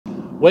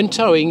When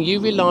towing, you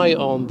rely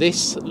on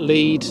this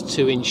lead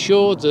to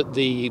ensure that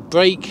the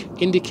brake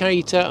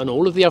indicator and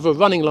all of the other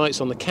running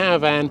lights on the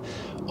caravan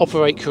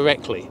operate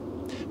correctly.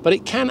 But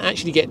it can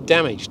actually get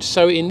damaged.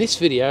 So in this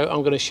video,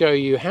 I'm going to show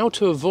you how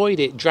to avoid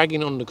it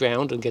dragging on the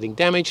ground and getting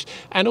damaged,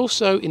 and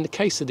also in the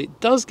case that it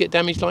does get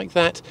damaged like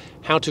that,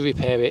 how to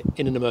repair it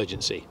in an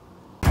emergency.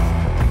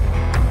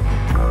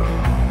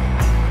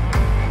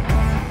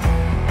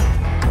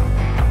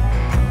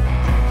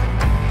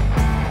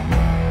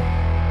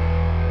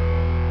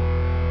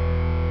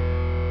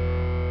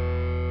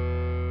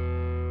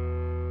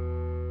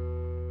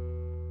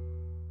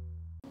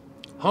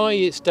 Hi,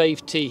 it's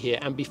Dave T here,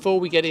 and before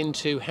we get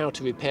into how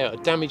to repair a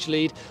damaged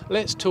lead,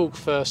 let's talk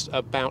first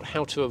about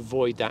how to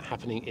avoid that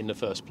happening in the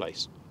first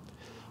place.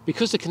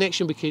 Because the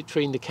connection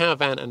between the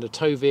caravan and the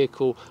tow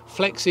vehicle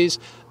flexes,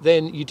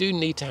 then you do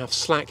need to have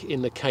slack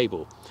in the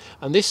cable.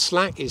 And this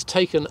slack is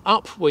taken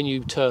up when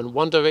you turn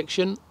one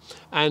direction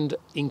and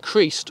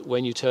increased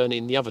when you turn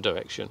in the other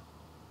direction.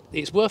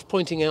 It's worth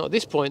pointing out at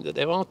this point that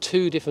there are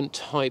two different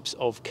types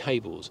of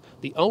cables.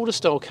 The older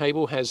style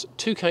cable has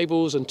two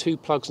cables and two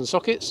plugs and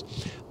sockets.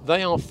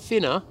 They are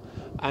thinner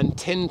and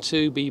tend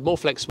to be more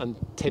flexible and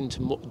tend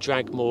to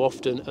drag more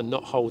often and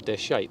not hold their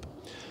shape.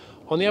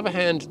 On the other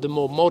hand, the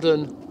more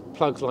modern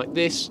plugs like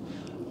this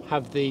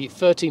have the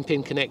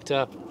 13-pin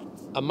connector,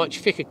 a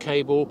much thicker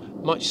cable,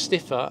 much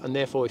stiffer, and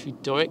therefore if you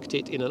direct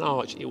it in an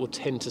arch, it will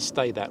tend to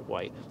stay that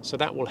way. So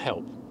that will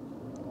help.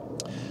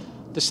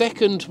 The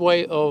second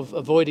way of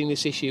avoiding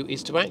this issue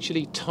is to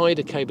actually tie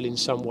the cable in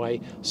some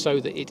way so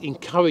that it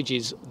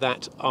encourages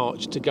that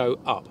arch to go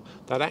up.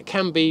 Now that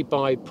can be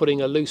by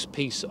putting a loose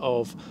piece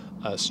of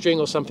string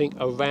or something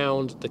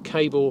around the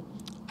cable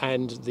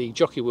and the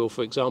jockey wheel,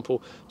 for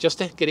example, just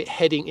to get it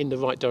heading in the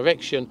right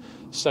direction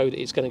so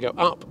that it's going to go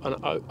up and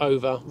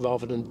over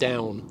rather than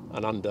down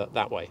and under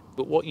that way.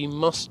 But what you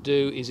must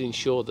do is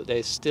ensure that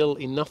there's still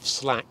enough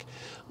slack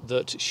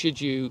that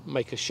should you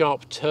make a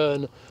sharp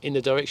turn in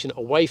the direction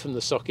away from the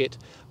socket,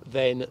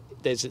 then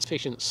there's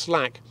sufficient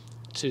slack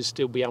to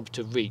still be able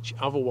to reach.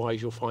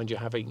 Otherwise you'll find you're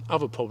having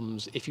other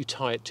problems if you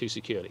tie it too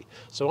securely.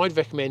 So I'd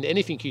recommend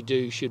anything you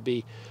do should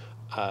be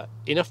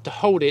enough to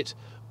hold it,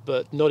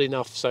 but not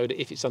enough so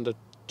that if it's under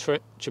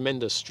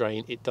tremendous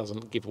strain it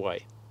doesn't give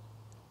way.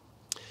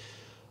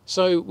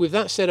 So with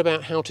that said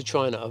about how to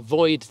try and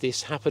avoid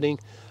this happening,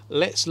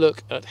 let's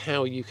look at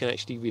how you can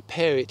actually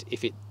repair it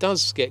if it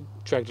does get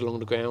dragged along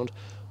the ground.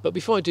 But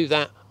before I do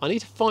that, I need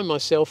to find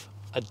myself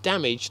a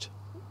damaged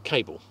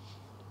cable.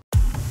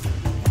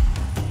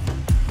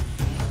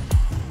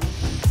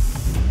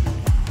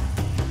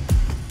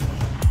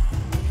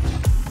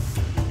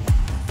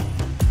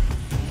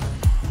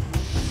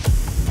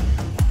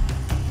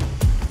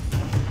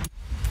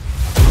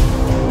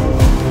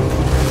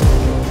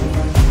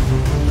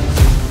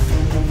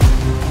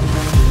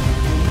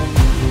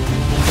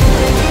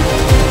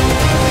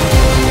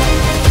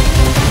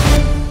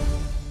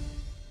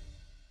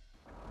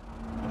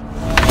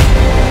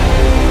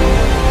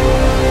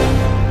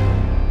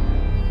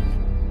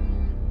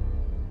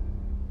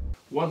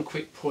 One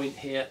quick point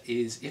here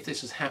is if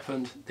this has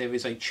happened, there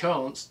is a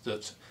chance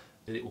that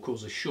it will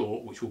cause a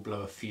short which will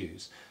blow a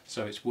fuse.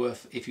 So it's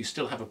worth, if you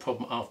still have a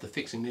problem after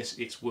fixing this,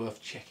 it's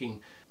worth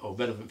checking or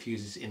relevant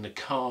fuses in the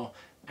car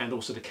and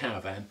also the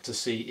caravan to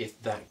see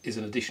if that is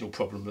an additional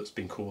problem that's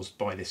been caused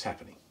by this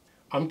happening.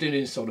 I'm doing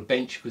this on a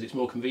bench because it's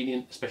more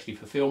convenient, especially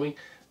for filming.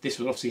 This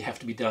will obviously have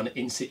to be done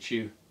in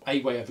situ.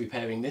 A way of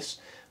repairing this,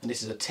 and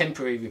this is a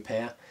temporary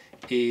repair,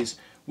 is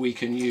we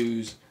can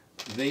use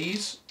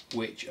these,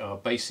 which are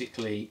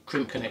basically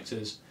crimp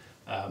connectors.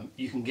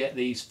 You can get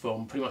these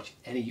from pretty much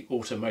any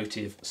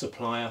automotive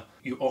supplier.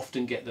 You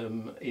often get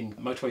them in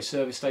motorway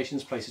service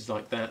stations, places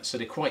like that, so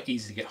they're quite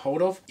easy to get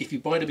hold of. If you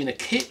buy them in a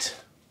kit,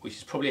 which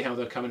is probably how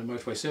they'll come in a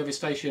motorway service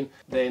station,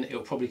 then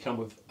it'll probably come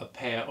with a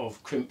pair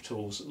of crimp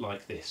tools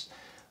like this.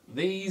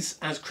 These,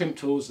 as crimp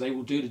tools, they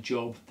will do the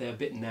job. They're a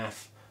bit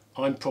naff.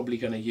 I'm probably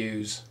going to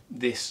use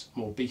this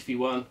more beefy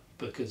one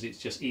because it's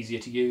just easier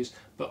to use,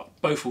 but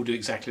both will do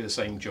exactly the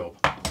same job.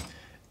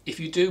 If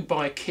you do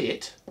buy a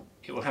kit,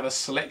 it will have a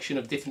selection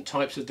of different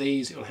types of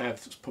these. It will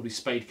have probably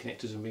spade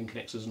connectors and ring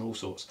connectors and all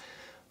sorts.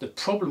 The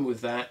problem with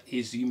that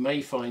is you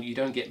may find you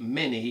don't get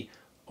many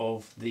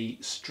of the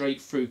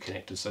straight through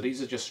connectors. So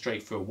these are just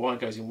straight through. A wire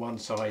goes in one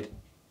side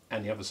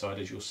and the other side,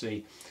 as you'll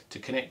see, to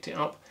connect it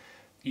up.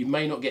 You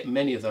may not get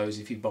many of those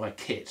if you buy a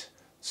kit.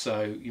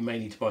 So you may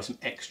need to buy some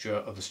extra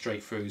of the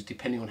straight throughs.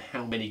 Depending on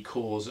how many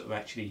cores are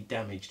actually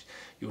damaged,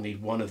 you'll need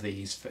one of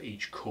these for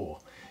each core.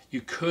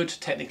 You could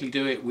technically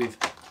do it with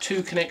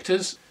two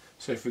connectors.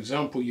 So for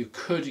example, you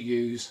could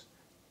use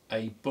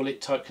a bullet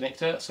type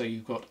connector. So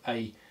you've got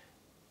a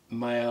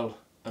male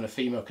and a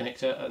female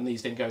connector and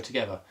these then go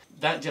together.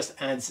 That just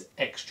adds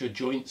extra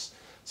joints.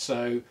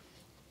 So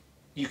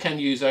you can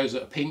use those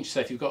at a pinch.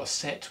 So if you've got a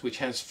set which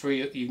has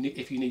if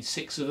you need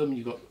 6 of them,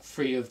 you've got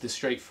 3 of the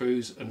straight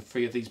throughs and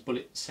 3 of these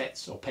bullet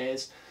sets or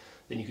pairs,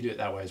 then you can do it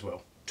that way as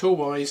well. Tool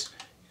wise,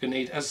 you can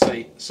need, as I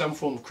say, some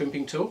form of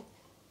crimping tool,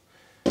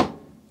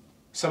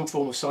 some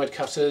form of side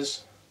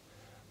cutters,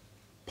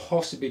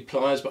 possibly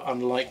pliers, but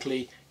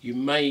unlikely. You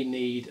may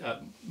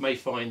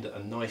find that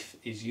a knife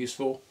is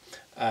useful,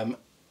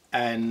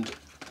 and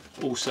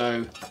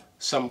also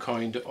some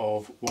kind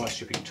of wire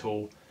stripping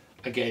tool.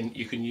 Again,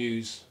 you can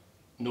use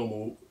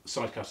normal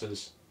side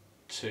cutters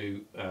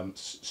to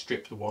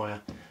strip the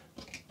wire.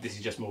 This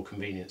is just more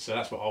convenient, so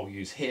that's what I'll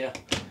use here,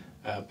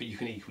 but you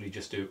can equally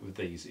just do it with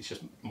these. It's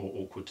just more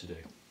awkward to do.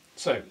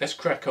 So let's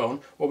crack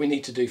on. What we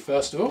need to do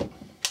first of all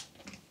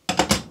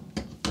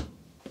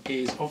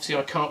is, obviously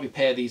I can't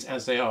repair these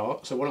as they are,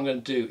 so what I'm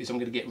going to do is I'm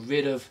going to get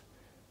rid of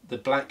the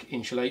black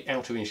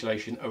outer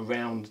insulation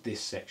around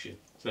this section.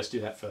 So let's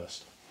do that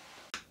first.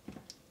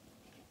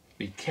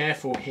 Be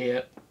careful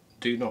here,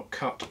 do not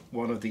cut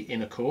one of the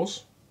inner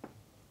cores.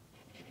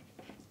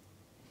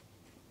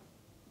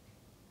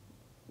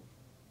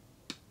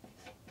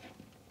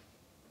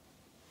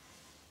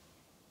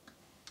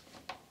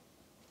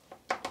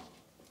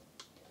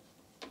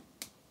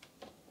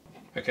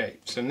 Okay,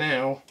 so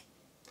now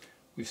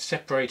we've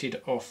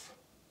separated off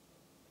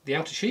the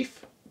outer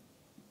sheath,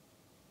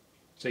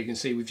 so you can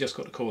see we've just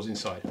got the cores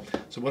inside.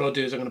 So what I'll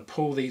do is I'm going to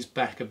pull these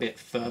back a bit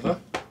further.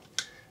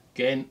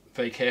 Again,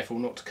 very careful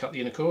not to cut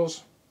the inner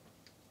cores.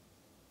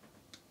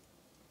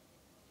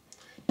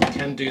 You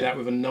can do that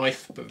with a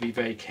knife, but be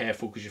very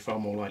careful because you're far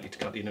more likely to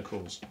cut the inner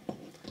cores.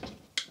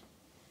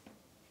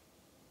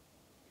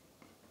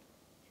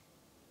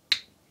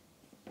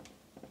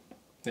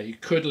 Now you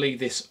could leave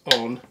this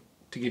on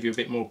to give you a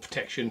bit more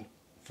protection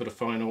for the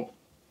final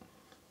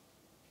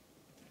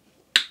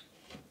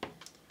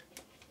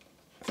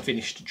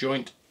finished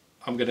joint.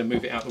 I'm going to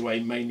move it out of the way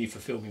mainly for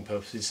filming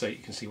purposes so you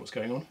can see what's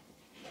going on.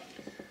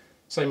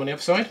 Same on the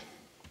other side.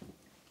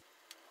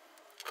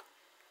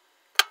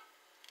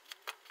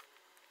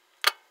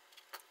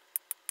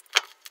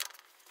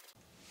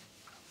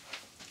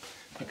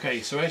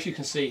 Okay, so as you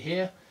can see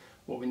here,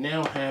 what we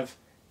now have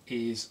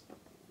is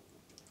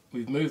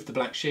we've moved the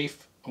black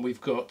sheath and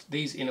we've got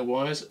these inner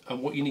wires, and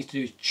what you need to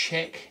do is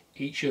check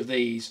each of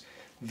these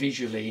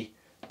visually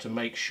to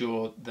make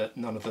sure that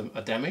none of them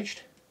are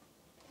damaged.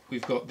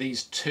 We've got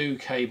these two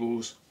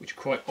cables which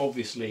are quite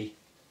obviously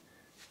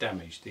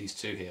damaged, these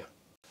two here.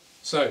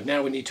 So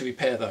now we need to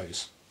repair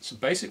those. So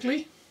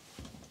basically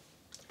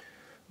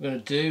what I'm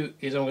going to do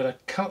is I'm going to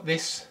cut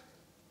this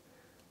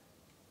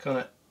kind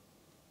of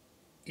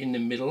in the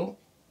middle,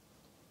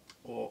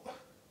 or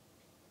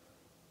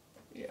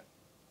yeah.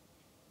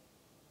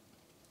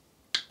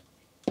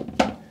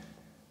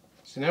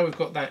 So now we've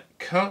got that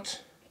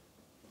cut.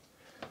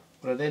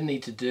 What I then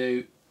need to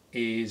do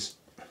is,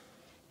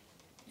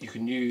 you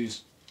can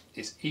use,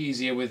 it's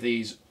easier with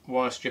these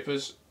wire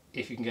strippers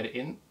if you can get it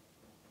in.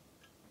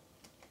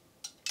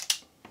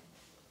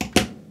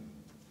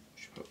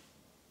 Just put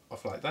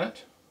off like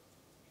that.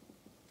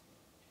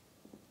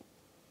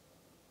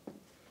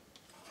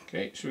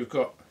 Okay, so we've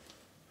got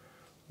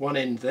one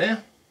end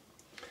there,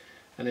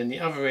 and then the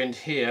other end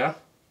here,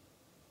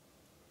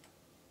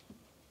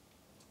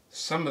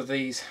 some of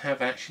these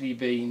have actually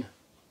been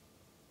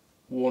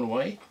worn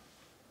away,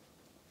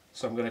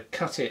 so I'm going to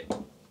cut it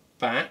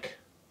back.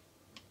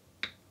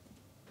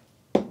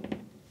 And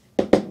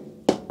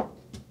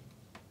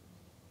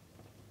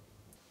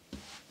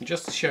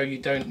just to show you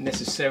don't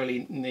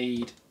necessarily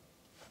need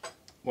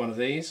one of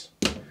these,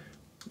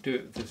 do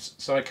it with the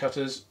side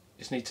cutters.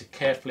 Just need to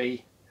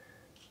carefully,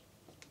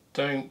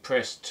 don't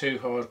press too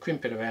hard,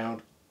 crimp it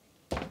around,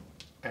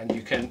 and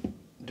you can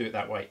do it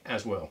that way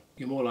as well.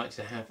 You're more likely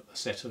to have a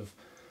set of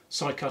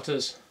side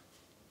cutters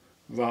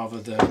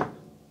rather than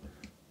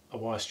a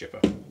wire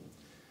stripper.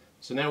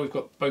 So now we've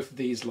got both of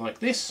these like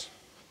this.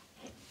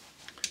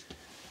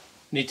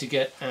 Need to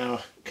get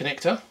our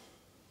connector.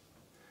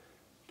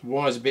 The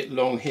wire's a bit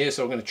long here,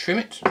 so I'm going to trim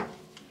it.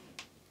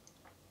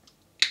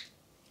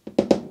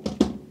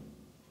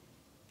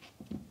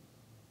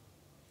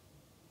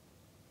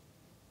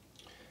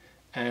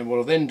 And what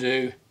I'll then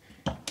do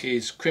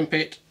is crimp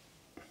it.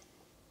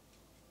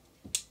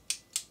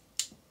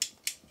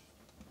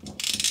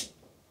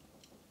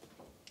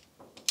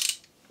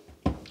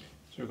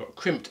 So we've got a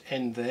crimped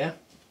end there.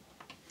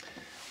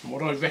 And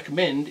what I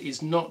recommend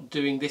is not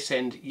doing this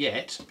end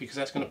yet, because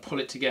that's going to pull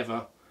it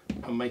together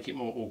and make it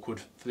more awkward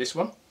for this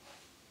one.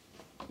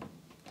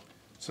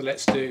 So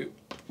let's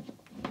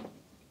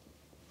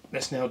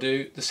now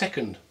do the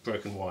second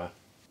broken wire.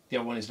 The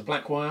other one is the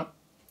black wire.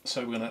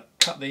 So we're going to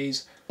cut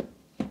these.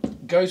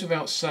 Goes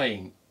without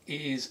saying,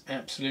 it is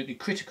absolutely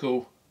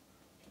critical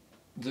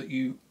that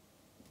you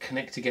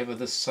connect together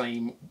the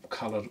same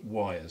coloured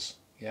wires.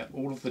 Yeah,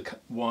 all of the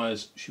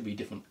wires should be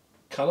different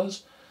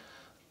colours,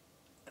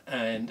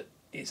 and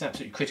it's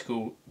absolutely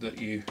critical that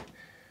you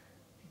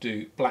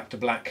do black to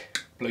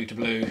black, blue to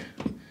blue,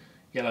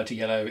 yellow to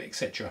yellow,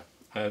 etc.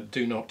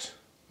 Do not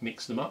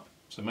mix them up,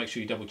 so make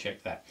sure you double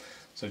check that.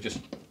 So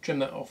just trim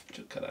that off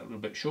to cut that a little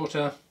bit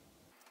shorter.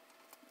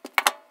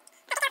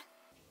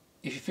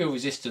 If you feel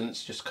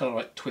resistance, just kind of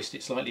like twist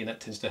it slightly, and that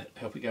tends to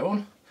help it go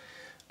on.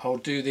 I'll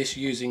do this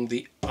using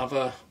the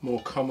other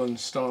more common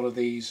style of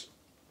these.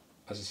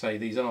 As I say,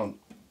 these aren't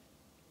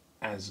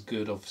as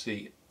good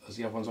obviously as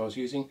the other ones I was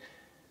using.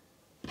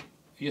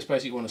 you just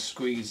basically want to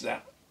squeeze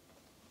that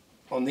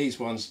on these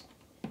ones.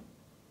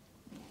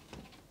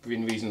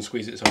 Within reason,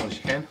 squeeze it as hard as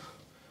you can.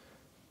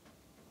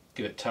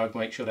 Give it a tug,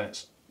 make sure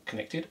that's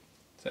connected.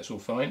 So that's all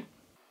fine.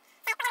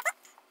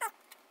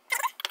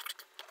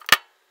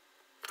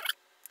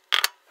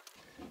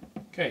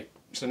 Okay,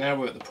 so now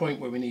we're at the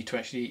point where we need to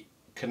actually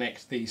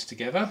connect these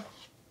together.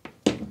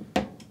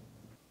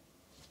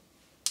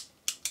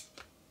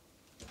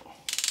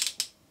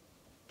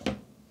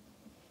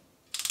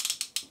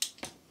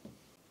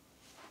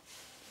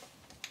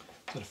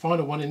 So the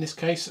final one in this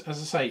case, as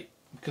I say,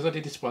 because I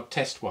did this by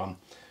test one,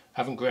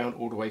 I haven't ground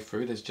all the way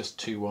through, there's just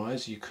 2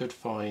 wires. You could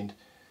find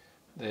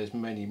there's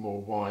many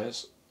more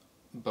wires,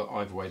 but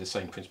either way the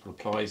same principle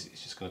applies.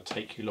 It's just going to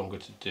take you longer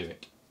to do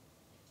it.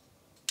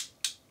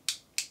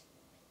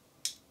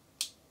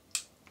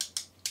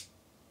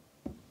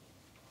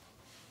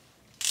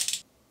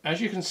 As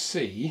you can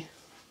see,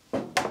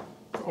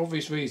 for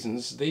obvious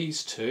reasons,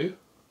 these two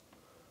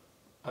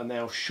are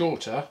now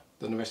shorter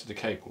than the rest of the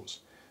cables.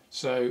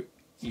 So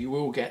you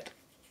will get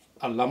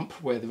a lump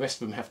where the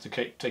rest of them have to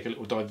take a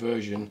little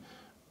diversion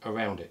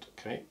around it.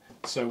 Okay,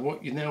 so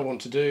what you now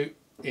want to do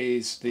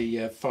is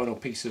the final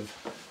piece of,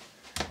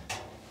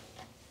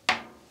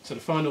 so the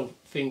final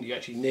thing you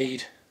actually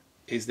need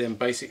is then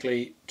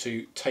basically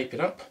to tape it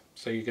up.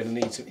 So you're going to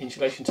need some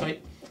insulation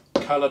tape.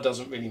 Colour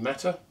doesn't really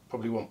matter,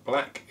 probably want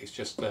black, it's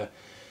just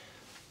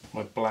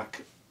my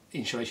black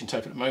insulation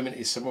tape at the moment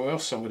is somewhere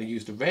else, so I'm going to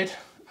use the red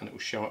and it will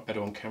show up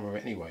better on camera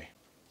anyway.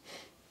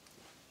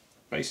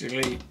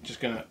 Basically just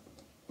going to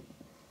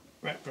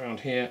wrap around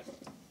here,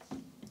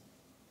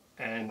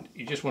 and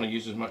you just want to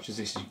use as much of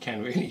this as you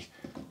can really,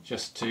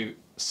 just to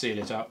seal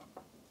it up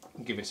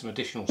and give it some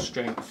additional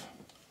strength.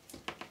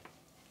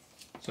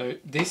 So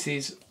this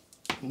is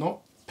not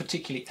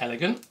particularly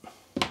elegant,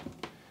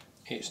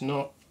 it's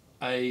not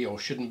or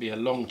shouldn't be a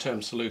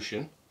long-term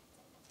solution,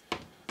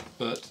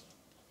 but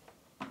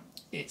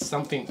it's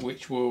something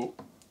which will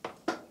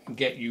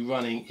get you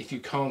running if you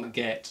can't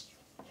get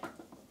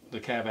the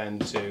caravan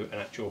to an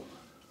actual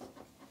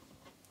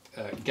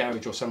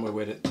garage or somewhere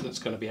where that's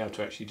going to be able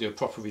to actually do a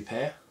proper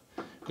repair.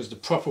 Because the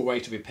proper way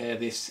to repair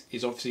this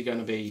is obviously going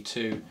to be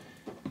to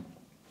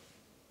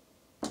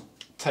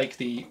take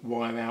the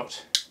wire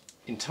out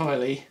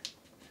entirely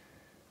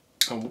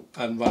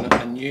and run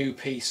a new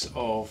piece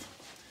of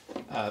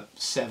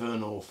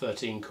 7 or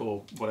 13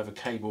 core whatever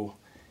cable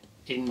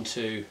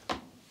into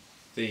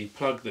the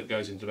plug that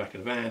goes into the back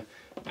of the van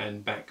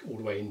and back all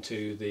the way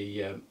into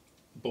the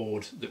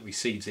board that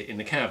receives it in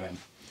the caravan.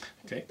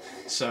 Okay,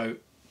 so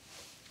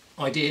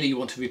ideally you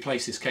want to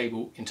replace this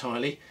cable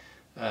entirely,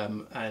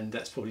 and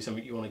that's probably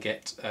something you want to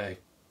get a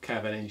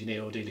caravan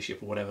engineer or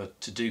dealership or whatever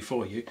to do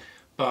for you.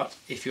 But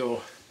if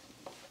you're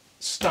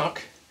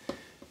stuck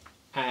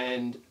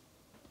and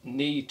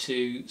need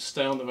to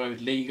stay on the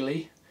road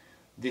legally,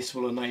 this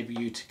will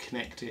enable you to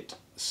connect it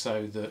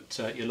so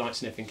that your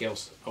lights and everything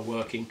else are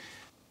working.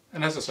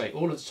 And as I say,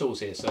 all of the tools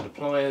here, so the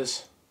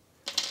pliers,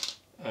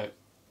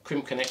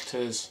 crimp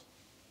connectors,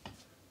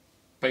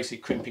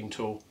 basic crimping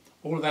tool,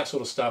 all of that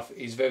sort of stuff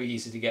is very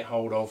easy to get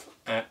hold of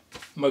at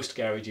most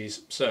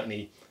garages,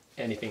 certainly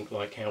anything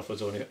like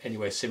Halfords or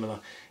anywhere similar,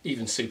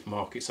 even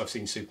supermarkets. I've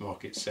seen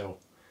supermarkets sell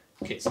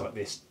kits like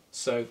this.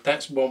 So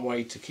that's one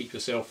way to keep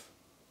yourself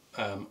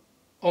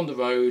on the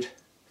road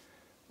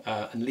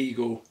and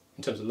legal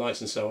in terms of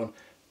lights and so on,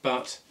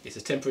 but it's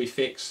a temporary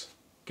fix.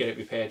 Get it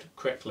repaired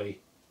correctly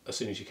as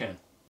soon as you can.